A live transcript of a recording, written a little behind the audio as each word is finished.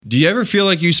Do you ever feel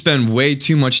like you spend way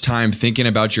too much time thinking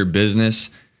about your business,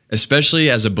 especially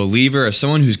as a believer, as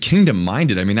someone who's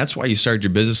kingdom-minded? I mean, that's why you started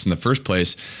your business in the first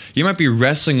place. You might be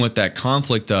wrestling with that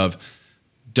conflict of,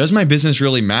 does my business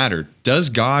really matter? Does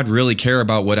God really care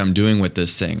about what I'm doing with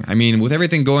this thing? I mean, with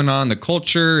everything going on in the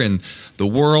culture and the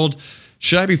world,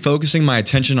 should I be focusing my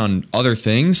attention on other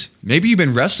things? Maybe you've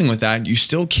been wrestling with that and you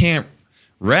still can't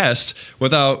rest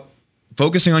without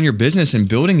focusing on your business and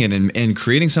building it and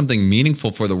creating something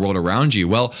meaningful for the world around you.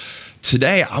 Well,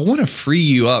 today I want to free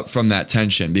you up from that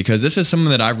tension because this is something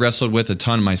that I've wrestled with a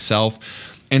ton myself.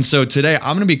 And so today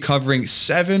I'm going to be covering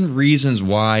 7 reasons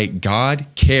why God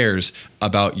cares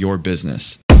about your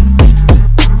business.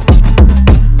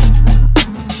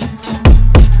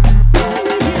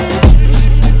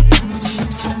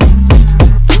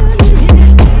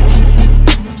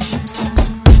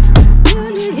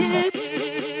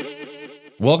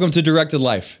 Welcome to Directed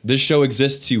Life. This show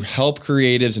exists to help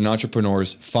creatives and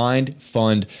entrepreneurs find,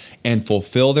 fund, and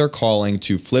fulfill their calling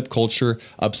to flip culture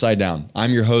upside down. I'm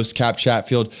your host, Cap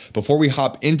Chatfield. Before we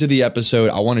hop into the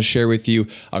episode, I want to share with you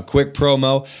a quick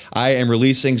promo. I am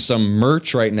releasing some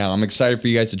merch right now. I'm excited for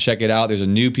you guys to check it out. There's a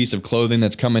new piece of clothing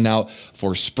that's coming out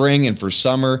for spring and for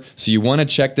summer. So you want to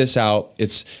check this out.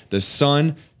 It's the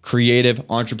Son Creative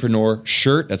Entrepreneur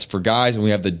shirt. That's for guys. And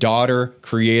we have the Daughter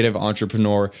Creative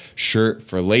Entrepreneur shirt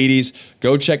for ladies.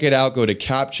 Go check it out. Go to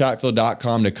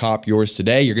capchatfield.com to cop yours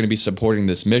today. You're going to be supporting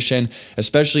this mission,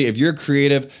 especially if you're a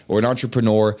creative or an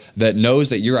entrepreneur that knows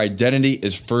that your identity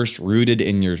is first rooted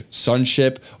in your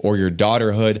sonship or your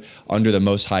daughterhood under the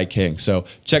Most High King. So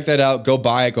check that out. Go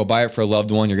buy it. Go buy it for a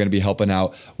loved one. You're going to be helping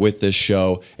out with this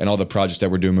show and all the projects that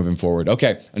we're doing moving forward.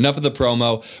 Okay, enough of the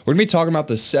promo. We're going to be talking about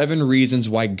the 7 reasons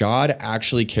why God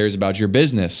actually cares about your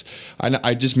business.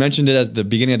 I just mentioned it at the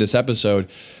beginning of this episode.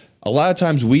 A lot of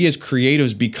times we as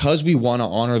creatives, because we want to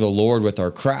honor the Lord with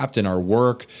our craft and our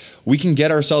work, we can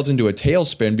get ourselves into a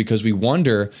tailspin because we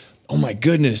wonder, oh my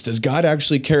goodness, does God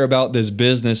actually care about this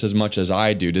business as much as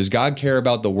I do? Does God care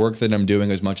about the work that I'm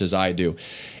doing as much as I do?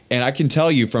 And I can tell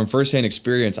you from firsthand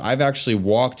experience, I've actually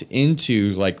walked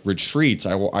into like retreats.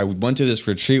 I went to this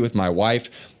retreat with my wife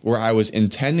where I was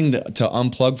intending to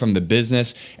unplug from the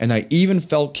business. And I even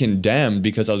felt condemned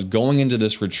because I was going into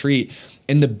this retreat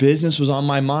and the business was on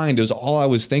my mind. It was all I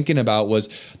was thinking about was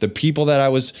the people that I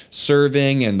was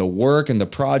serving and the work and the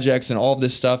projects and all of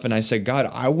this stuff. And I said, God,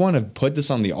 I want to put this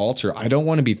on the altar. I don't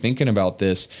want to be thinking about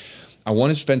this. I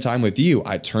want to spend time with you.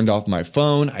 I turned off my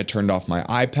phone. I turned off my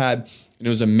iPad. And it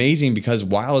was amazing because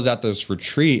while I was at this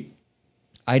retreat,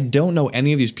 I don't know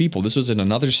any of these people. This was in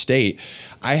another state.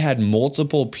 I had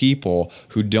multiple people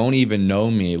who don't even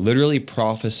know me literally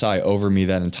prophesy over me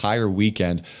that entire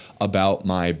weekend about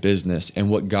my business. And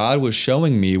what God was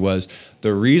showing me was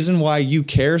the reason why you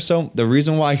care the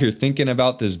reason why you're thinking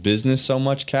about this business so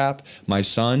much, Cap, my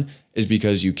son, is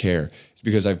because you care. It's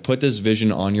because I've put this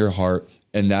vision on your heart.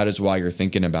 And that is why you're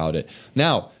thinking about it.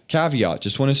 Now, caveat,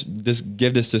 just want to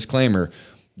give this disclaimer.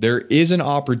 There is an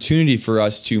opportunity for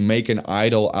us to make an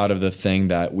idol out of the thing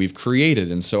that we've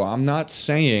created. And so I'm not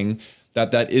saying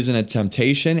that that isn't a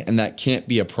temptation and that can't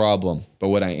be a problem. But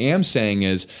what I am saying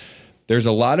is there's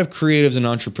a lot of creatives and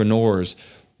entrepreneurs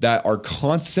that are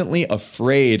constantly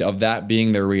afraid of that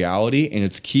being their reality. And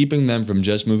it's keeping them from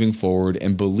just moving forward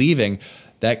and believing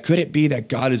that could it be that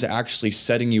God is actually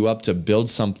setting you up to build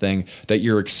something that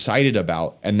you're excited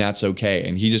about, and that's okay.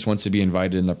 And he just wants to be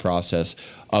invited in the process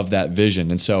of that vision.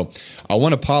 And so I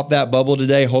want to pop that bubble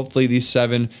today. Hopefully these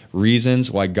 7 reasons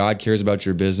why God cares about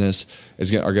your business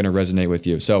are going to resonate with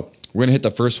you. So we're going to hit the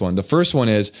first one. The first one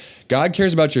is God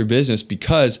cares about your business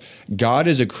because God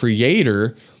is a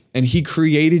creator and he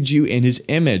created you in his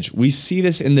image. We see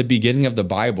this in the beginning of the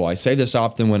Bible. I say this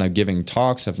often when I'm giving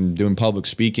talks, I'm doing public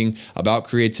speaking about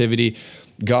creativity.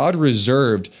 God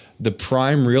reserved the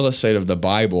prime real estate of the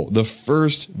Bible, the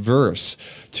first verse,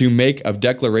 to make a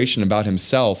declaration about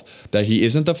himself that he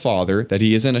isn't the father, that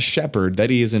he isn't a shepherd, that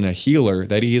he isn't a healer,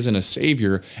 that he isn't a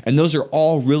savior. And those are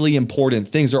all really important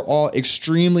things. They're all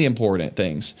extremely important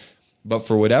things. But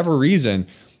for whatever reason,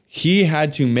 he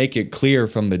had to make it clear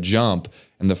from the jump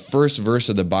in the first verse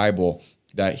of the Bible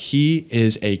that he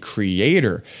is a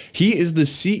creator. He is the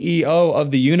CEO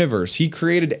of the universe. He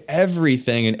created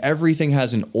everything and everything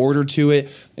has an order to it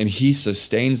and he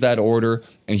sustains that order.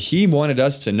 And he wanted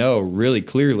us to know really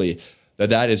clearly that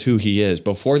that is who he is.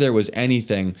 Before there was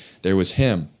anything, there was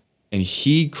him. And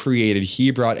he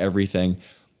brought everything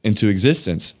into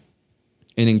existence.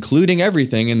 And including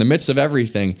everything, in the midst of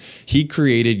everything, he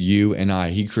created you and I.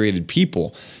 He created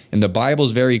people. And the Bible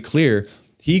is very clear.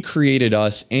 He created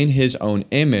us in his own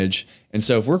image. And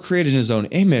so if we're created in his own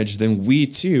image, then we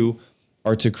too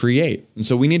are to create. And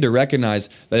so we need to recognize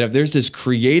that if there's this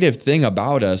creative thing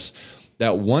about us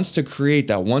that wants to create,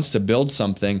 that wants to build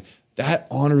something, that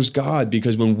honors God,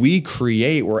 because when we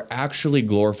create, we're actually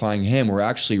glorifying him. We're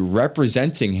actually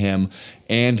representing him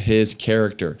and his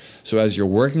character. So as you're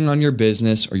working on your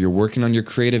business or you're working on your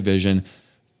creative vision,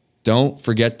 don't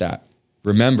forget that.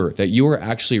 Remember that you are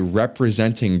actually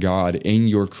representing God in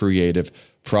your creative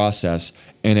process,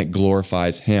 and it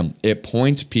glorifies him. It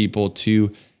points people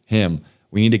to him.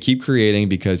 We need to keep creating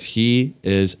because he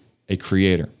is a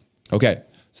creator. Okay,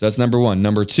 so that's number one.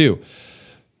 Number two,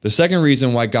 the second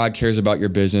reason why God cares about your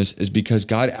business is because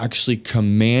God actually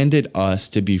commanded us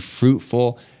to be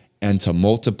fruitful and to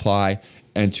multiply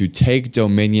and to take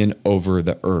dominion over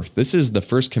the earth. This is the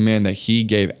first command that he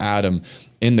gave Adam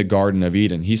in the Garden of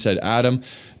Eden. He said, Adam,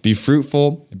 be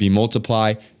fruitful, be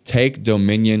multiply, take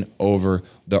dominion over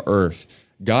the earth.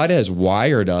 God has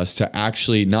wired us to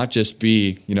actually not just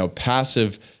be,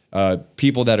 passive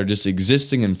people that are just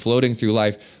existing and floating through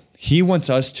life. He wants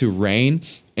us to reign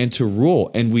and to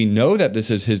rule. And we know that this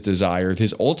is his desire.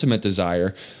 His ultimate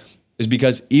desire is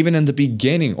because even in the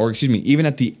beginning, even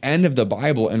at the end of the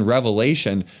Bible in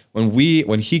Revelation,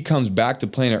 when he comes back to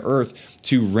planet Earth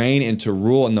to reign and to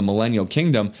rule in the millennial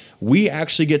kingdom, we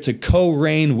actually get to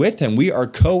co-reign with him. We are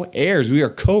co-heirs. We are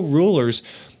co-rulers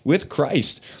with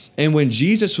Christ. And when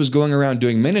Jesus was going around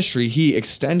doing ministry, he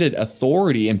extended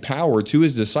authority and power to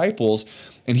his disciples,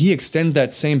 and he extends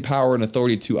that same power and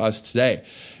authority to us today.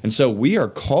 And so we are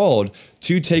called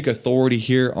to take authority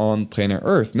here on planet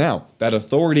Earth. Now, that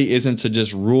authority isn't to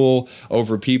just rule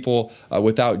over people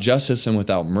without justice and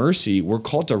without mercy. We're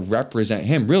called to represent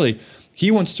him. Really, he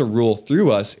wants to rule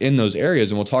through us in those areas,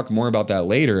 and we'll talk more about that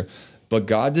later. But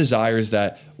God desires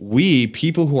that we,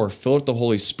 people who are filled with the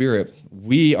Holy Spirit,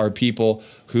 we are people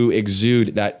who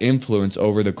exude that influence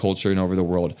over the culture and over the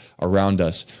world around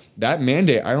us. That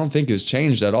mandate, I don't think, has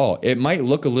changed at all. It might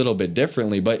look a little bit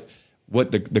differently, but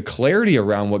what the clarity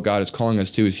around what God is calling us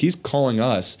to is he's calling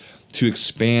us to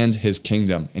expand his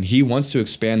kingdom. And he wants to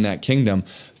expand that kingdom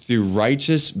through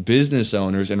righteous business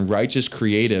owners and righteous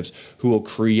creatives who will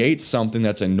create something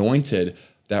that's anointed,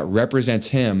 that represents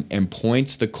him and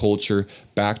points the culture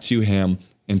back to him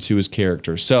and to his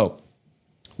character. So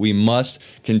we must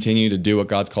continue to do what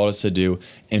God's called us to do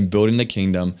in building the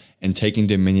kingdom and taking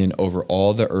dominion over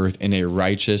all the earth in a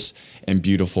righteous and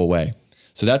beautiful way.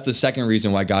 So that's the second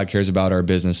reason why God cares about our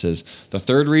businesses. The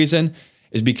third reason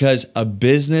is because a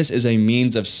business is a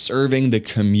means of serving the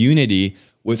community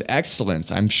with excellence.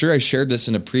 I'm sure I shared this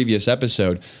in a previous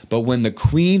episode, but when the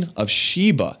Queen of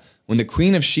Sheba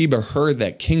heard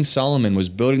that King Solomon was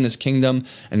building this kingdom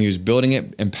and he was building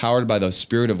it empowered by the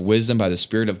spirit of wisdom, by the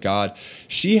spirit of God,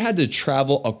 she had to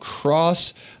travel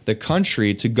across the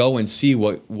country to go and see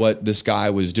what this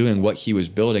guy was doing, what he was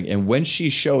building. And when she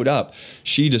showed up,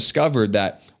 she discovered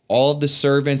that all of the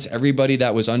servants, everybody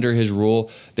that was under his rule,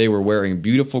 they were wearing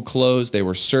beautiful clothes, they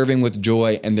were serving with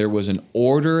joy, and there was an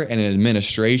order and an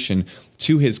administration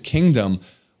to his kingdom,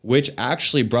 which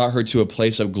actually brought her to a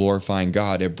place of glorifying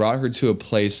God. It brought her to a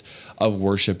place of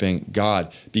worshiping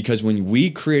God. Because when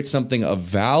we create something of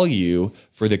value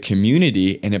for the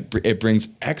community and it brings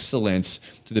excellence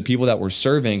to the people that we're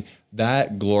serving,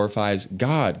 that glorifies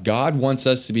God. God wants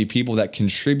us to be people that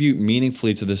contribute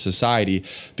meaningfully to the society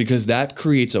because that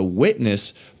creates a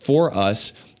witness for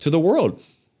us to the world.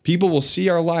 People will see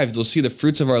our lives. They'll see the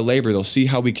fruits of our labor. They'll see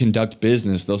how we conduct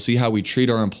business. They'll see how we treat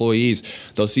our employees.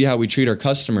 They'll see how we treat our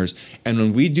customers. And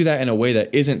when we do that in a way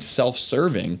that isn't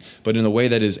self-serving, but in a way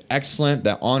that is excellent,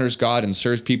 that honors God and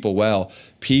serves people well,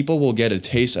 people will get a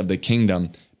taste of the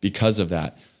kingdom because of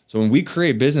that. So when we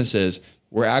create businesses,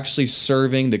 we're actually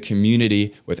serving the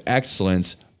community with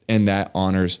excellence, and that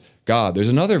honors God. There's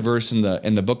another verse in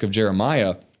the book of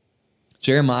Jeremiah.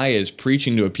 Jeremiah is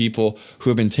preaching to a people who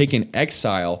have been taken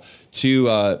exile to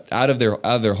out of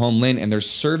their homeland, and they're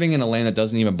serving in a land that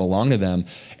doesn't even belong to them.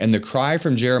 And the cry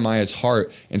from Jeremiah's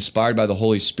heart, inspired by the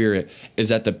Holy Spirit, is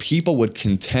that the people would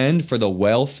contend for the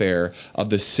welfare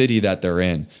of the city that they're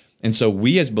in. And so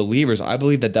we as believers, I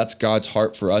believe that that's God's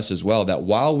heart for us as well, that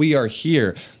while we are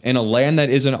here in a land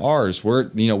that isn't ours,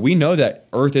 we know that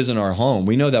earth isn't our home.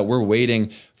 We know that we're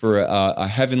waiting for a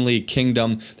heavenly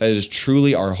kingdom that is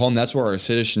truly our home. That's where our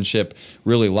citizenship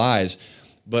really lies.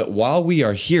 But while we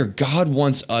are here, God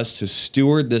wants us to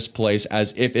steward this place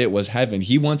as if it was heaven.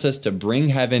 He wants us to bring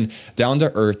heaven down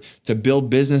to earth, to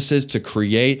build businesses, to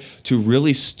create, to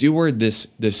really steward this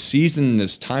season,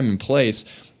 this time and place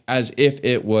as if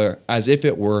it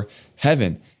were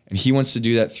heaven. And he wants to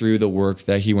do that through the work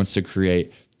that he wants to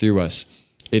create through us.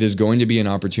 it is going to be an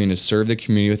opportunity to serve the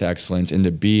community with excellence and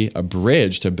to be a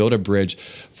bridge, to build a bridge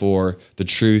for the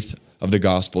truth of the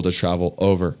gospel to travel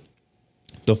over.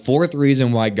 The fourth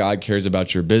reason why God cares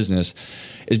about your business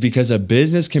is because a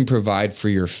business can provide for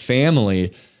your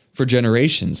family for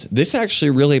generations. This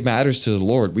actually really matters to the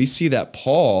Lord. We see that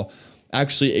Paul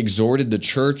actually exhorted the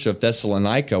church of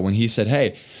Thessalonica when he said,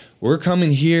 hey, we're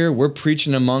coming here, we're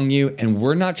preaching among you, and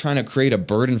we're not trying to create a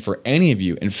burden for any of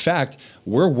you. In fact,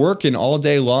 we're working all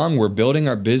day long. We're building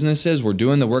our businesses. We're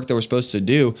doing the work that we're supposed to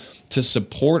do to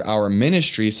support our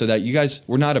ministry so that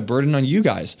we're not a burden on you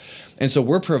guys. And so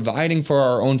we're providing for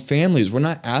our own families. We're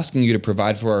not asking you to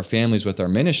provide for our families with our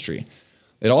ministry.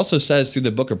 It also says through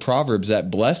the book of Proverbs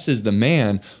that blessed is the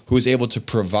man who is able to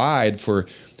provide for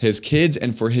his kids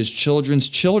and for his children's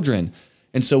children.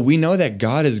 And so we know that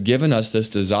God has given us this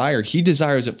desire. He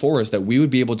desires it for us, that we would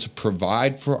be able to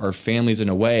provide for our families in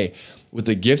a way with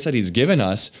the gifts that he's given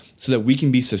us so that we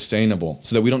can be sustainable,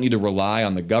 so that we don't need to rely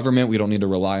on the government. We don't need to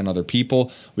rely on other people.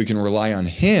 We can rely on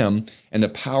him and the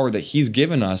power that he's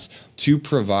given us to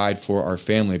provide for our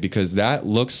family, because that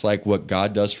looks like what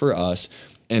God does for us,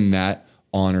 and that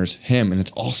honors him. And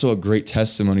it's also a great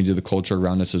testimony to the culture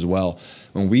around us as well.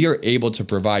 When we are able to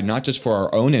provide not just for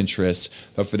our own interests,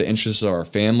 but for the interests of our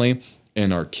family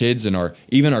and our kids and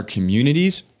even our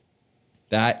communities,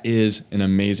 that is an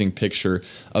amazing picture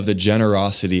of the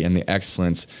generosity and the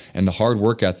excellence and the hard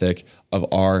work ethic of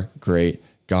our great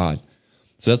God.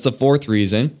 So that's the fourth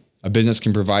reason a business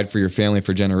can provide for your family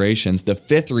for generations. The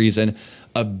fifth reason,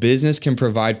 a business can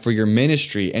provide for your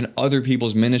ministry and other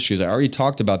people's ministries. I already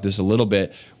talked about this a little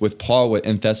bit with Paul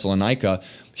in Thessalonica.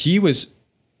 He was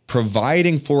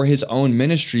providing for his own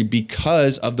ministry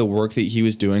because of the work that he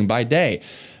was doing by day.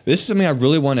 This is something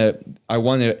I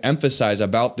want to emphasize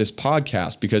about this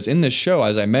podcast, because in this show,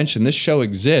 as I mentioned, this show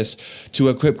exists to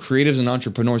equip creatives and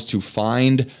entrepreneurs to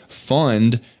find,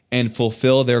 fund, and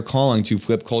fulfill their calling to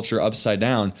flip culture upside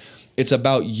down. It's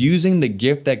about using the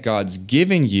gift that God's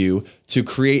given you to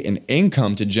create an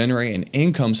income, to generate an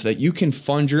income so that you can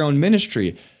fund your own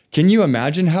ministry. Can you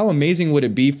imagine how amazing would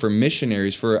it be for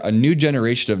missionaries, for a new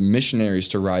generation of missionaries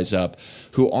to rise up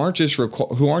who aren't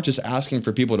just asking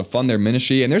for people to fund their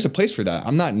ministry? And there's a place for that.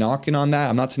 I'm not knocking on that.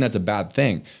 I'm not saying that's a bad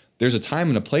thing. There's a time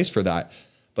and a place for that.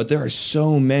 But there are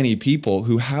so many people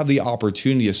who have the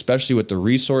opportunity, especially with the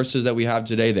resources that we have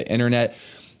today, the internet,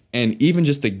 and even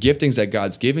just the giftings that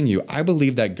God's given you. I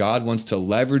believe that God wants to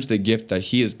leverage the gift that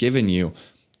he has given you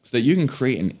so that you can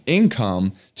create an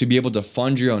income to be able to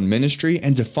fund your own ministry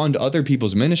and to fund other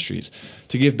people's ministries,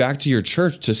 to give back to your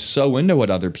church, to sow into what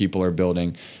other people are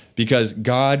building, because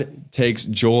God takes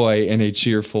joy in a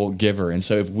cheerful giver. And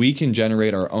so if we can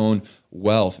generate our own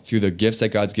wealth through the gifts that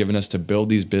God's given us to build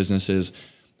these businesses,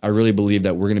 I really believe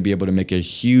that we're going to be able to make a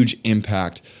huge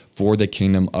impact for the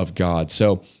kingdom of God.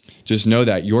 So just know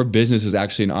that your business is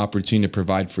actually an opportunity to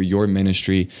provide for your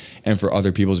ministry and for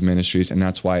other people's ministries, and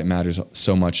that's why it matters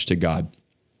so much to God.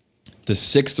 The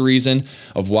sixth reason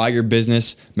of why your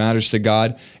business matters to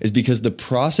God is because the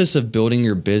process of building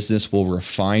your business will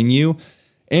refine you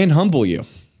and humble you.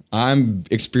 I'm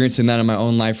experiencing that in my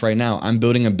own life right now. I'm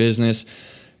building a business,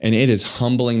 and it is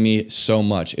humbling me so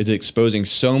much. It's exposing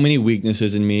so many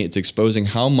weaknesses in me. It's exposing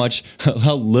how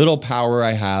little power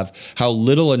I have, how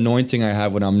little anointing I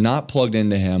have when I'm not plugged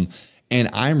into him. And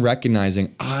I'm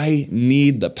recognizing I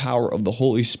need the power of the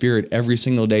Holy Spirit every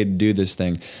single day to do this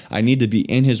thing. I need to be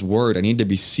in his word. I need to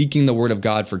be seeking the word of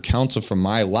God for counsel for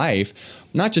my life,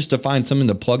 not just to find something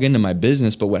to plug into my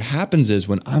business. But what happens is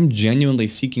when I'm genuinely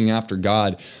seeking after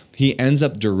God, he ends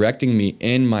up directing me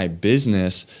in my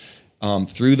business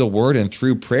through the word and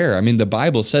through prayer. I mean, the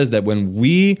Bible says that when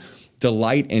we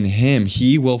delight in him,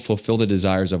 he will fulfill the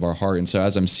desires of our heart. And so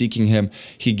as I'm seeking him,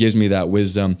 he gives me that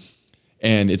wisdom,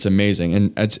 and it's amazing.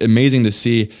 And it's amazing to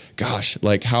see, gosh,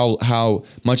 like how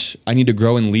much I need to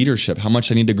grow in leadership, how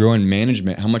much I need to grow in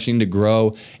management, how much I need to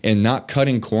grow in not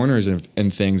cutting corners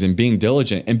and things, and being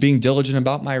diligent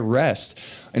about my rest.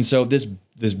 And so this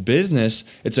business,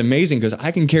 it's amazing because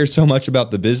I can care so much about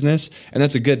the business, and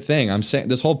that's a good thing. I'm saying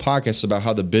this whole podcast is about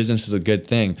how the business is a good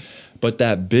thing, but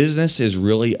that business is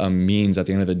really a means at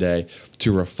the end of the day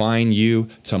to refine you,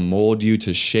 to mold you,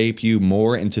 to shape you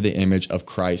more into the image of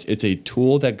Christ. It's a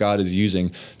tool that God is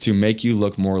using to make you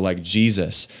look more like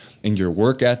Jesus in your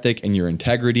work ethic and your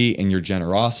integrity and your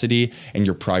generosity and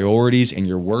your priorities and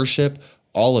your worship,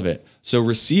 all of it. So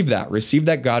receive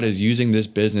that God is using this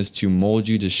business to mold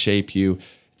you, to shape you,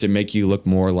 to make you look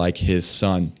more like his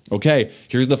son. Okay,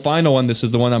 here's the final one. This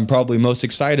is the one I'm probably most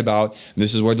excited about.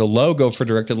 This is where the logo for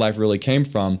Directed Life really came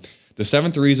from. The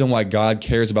seventh reason why God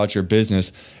cares about your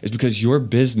business is because your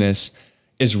business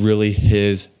is really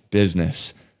his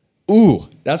business. Ooh,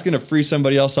 that's going to free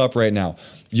somebody else up right now.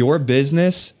 Your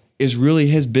business is really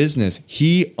his business.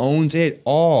 He owns it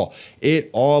all.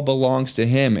 It all belongs to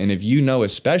him. And if you know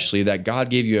especially that God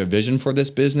gave you a vision for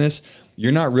this business,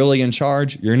 you're not really in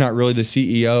charge. You're not really the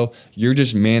CEO. You're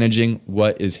just managing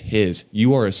what is his.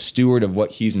 You are a steward of what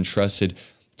he's entrusted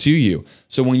to you.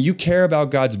 So when you care about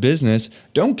God's business,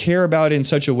 don't care about it in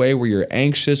such a way where you're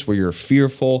anxious, where you're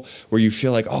fearful, where you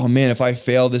feel like, oh man, if I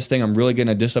fail this thing, I'm really going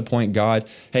to disappoint God.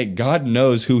 Hey, God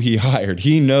knows who he hired.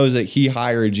 He knows that he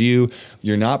hired you.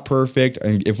 You're not perfect.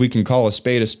 And if we can call a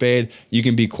spade, you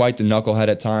can be quite the knucklehead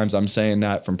at times. I'm saying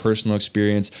that from personal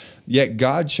experience. Yet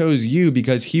God chose you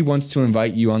because he wants to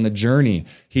invite you on the journey.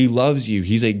 He loves you.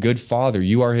 He's a good father.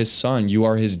 You are his son. You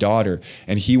are his daughter.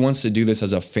 And he wants to do this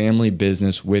as a family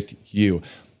business with you.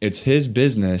 It's his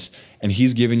business, and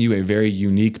he's given you a very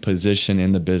unique position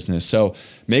in the business. So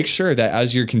make sure that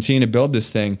as you're continuing to build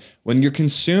this thing, when you're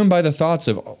consumed by the thoughts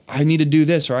of, oh, I need to do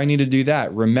this or I need to do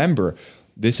that, remember,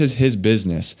 this is his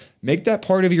business. Make that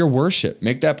part of your worship.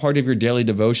 Make that part of your daily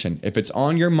devotion. If it's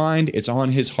on your mind, it's on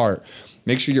his heart.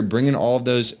 Make sure you're bringing all of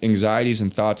those anxieties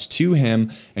and thoughts to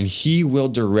him, and he will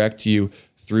direct you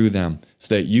through them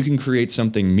so that you can create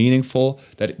something meaningful,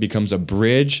 that it becomes a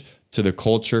bridge to the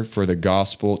culture for the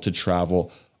gospel to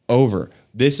travel over.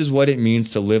 This is what it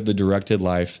means to live the directed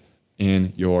life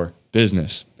in your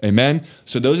business. Amen.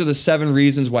 So those are the 7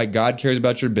 reasons why God cares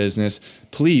about your business.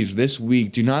 Please, this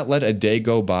week, do not let a day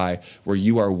go by where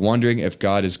you are wondering if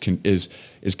God is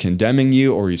condemning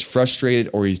you, or he's frustrated,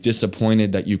 or he's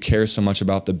disappointed that you care so much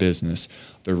about the business.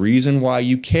 The reason why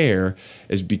you care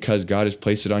is because God has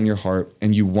placed it on your heart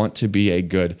and you want to be a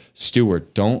good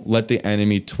steward. Don't let the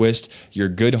enemy twist your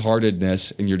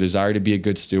good-heartedness and your desire to be a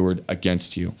good steward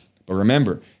against you. But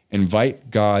remember, invite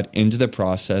God into the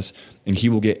process, and he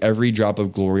will get every drop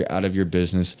of glory out of your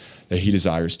business that he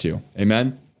desires to.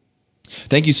 Amen.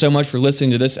 Thank you so much for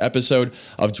listening to this episode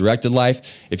of Directed Life.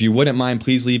 If you wouldn't mind,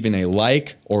 please leave in a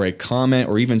like or a comment,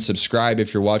 or even subscribe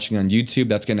if you're watching on YouTube.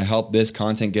 That's going to help this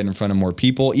content get in front of more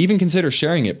people. Even consider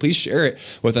sharing it. Please share it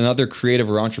with another creative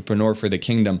or entrepreneur for the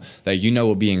kingdom that you know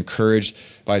will be encouraged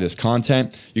by this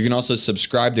content. You can also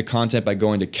subscribe to content by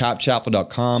going to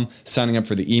capchapel.com, signing up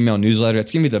for the email newsletter.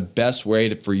 It's going to be the best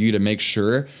way for you to make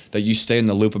sure that you stay in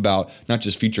the loop about not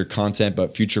just future content,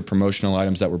 but future promotional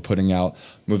items that we're putting out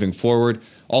moving forward.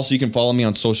 Also, you can follow me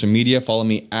on social media. Follow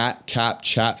me at Cap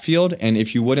Chatfield. And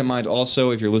if you wouldn't mind also,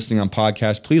 if you're listening on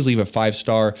podcast, please leave a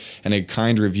 5-star and a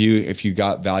kind review if you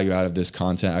got value out of this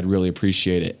content. I'd really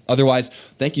appreciate it. Otherwise,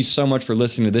 thank you so much for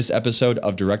listening to this episode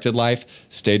of Directed Life.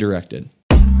 Stay directed.